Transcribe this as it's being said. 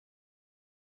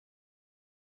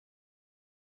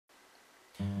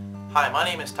Hi, my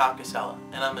name is Cassella,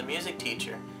 and I'm the music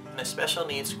teacher in a special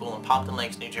needs school in Pompton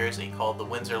Lakes, New Jersey called the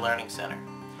Windsor Learning Center.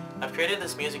 I've created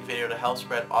this music video to help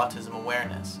spread autism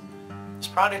awareness. This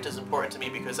project is important to me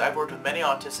because I've worked with many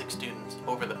autistic students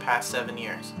over the past 7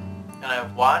 years, and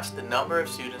I've watched the number of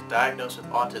students diagnosed with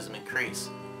autism increase.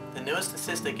 The newest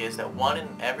statistic is that 1 in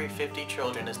every 50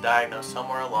 children is diagnosed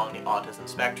somewhere along the autism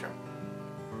spectrum.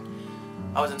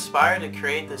 I was inspired to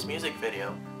create this music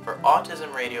video for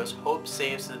Autism Radio's Hope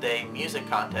Saves the Day music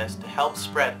contest to help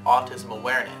spread autism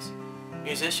awareness.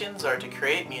 Musicians are to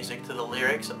create music to the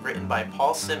lyrics written by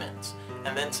Cimins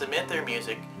and then submit their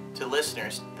music to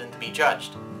listeners then to be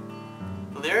judged.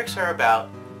 The lyrics are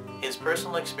about his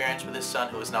personal experience with his son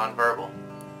who is nonverbal,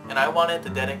 and I wanted to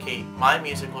dedicate my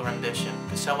musical rendition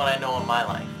to someone I know in my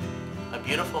life, a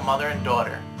beautiful mother and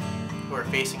daughter who are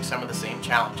facing some of the same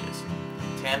challenges,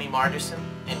 Tammy Margerson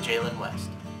and Jalen West.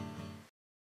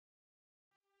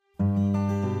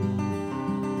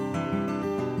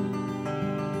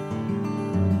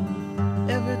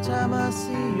 Every time I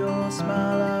see your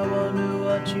smile, I wonder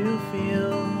what you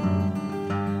feel.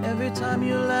 Every time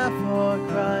you laugh or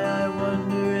cry, I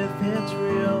wonder if it's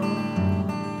real.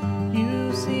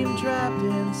 You seem trapped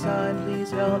inside,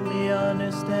 please help me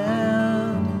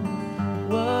understand.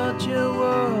 What's your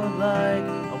world like?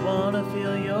 I wanna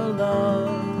feel your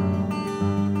love.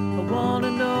 I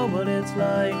wanna know what it's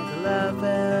like to laugh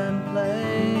and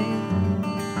play.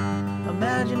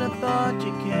 Imagine a thought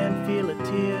you can't feel, a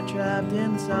tear trapped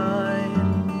inside.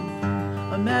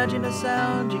 Imagine a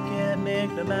sound you can't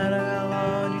make no matter how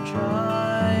hard you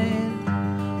tried.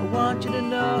 I want you to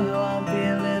know how I'm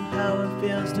feeling, how it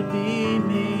feels to be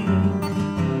me.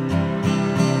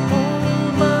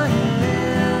 Hold my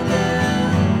hand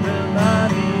and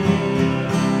remind me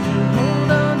to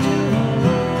hold on to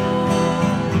hope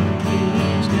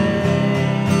each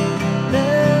day.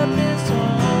 Let this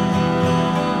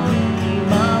song be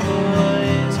my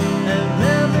voice, and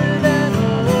remember that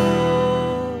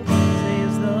hope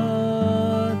saves the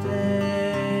day.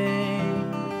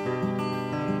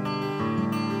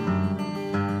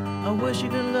 I wish you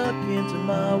could look into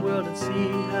my world and see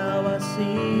how I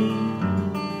see.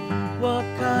 What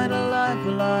kind of life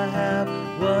will I have?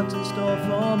 What's in store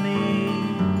for me?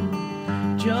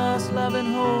 Just love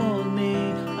and hold me.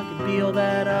 I can be all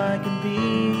that I can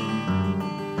be.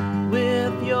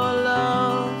 With your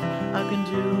love, I can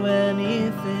do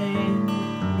anything.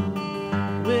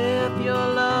 With your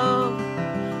love,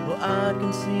 well, I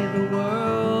can see the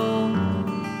world.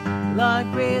 Like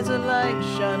rays of light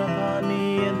shine upon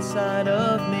me, inside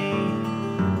of me.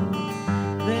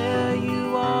 There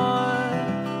you are,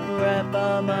 right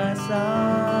by my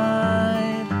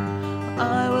side.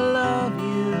 I will love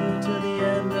you till the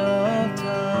end of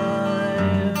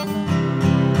time.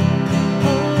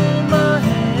 Hold my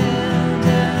hand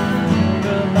and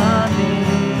remind me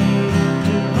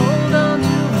to hold on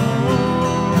to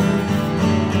hope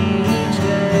each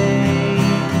day.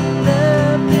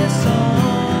 Let this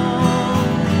song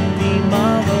be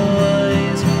my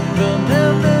voice.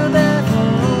 Remember that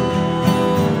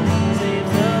hope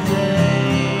saves the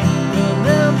day.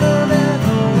 Remember that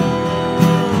hope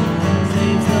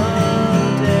saves the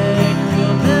day.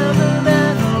 Remember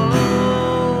that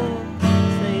hope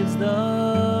saves the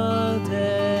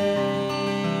day.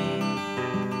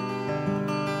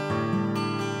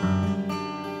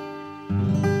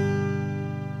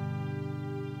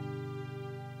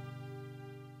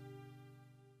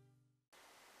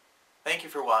 Thank you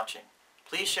for watching.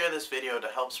 Please share this video to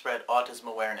help spread autism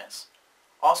awareness.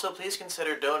 Also, please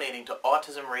consider donating to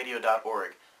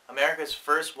autismradio.org, America's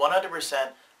first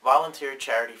 100% volunteer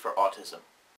charity for autism.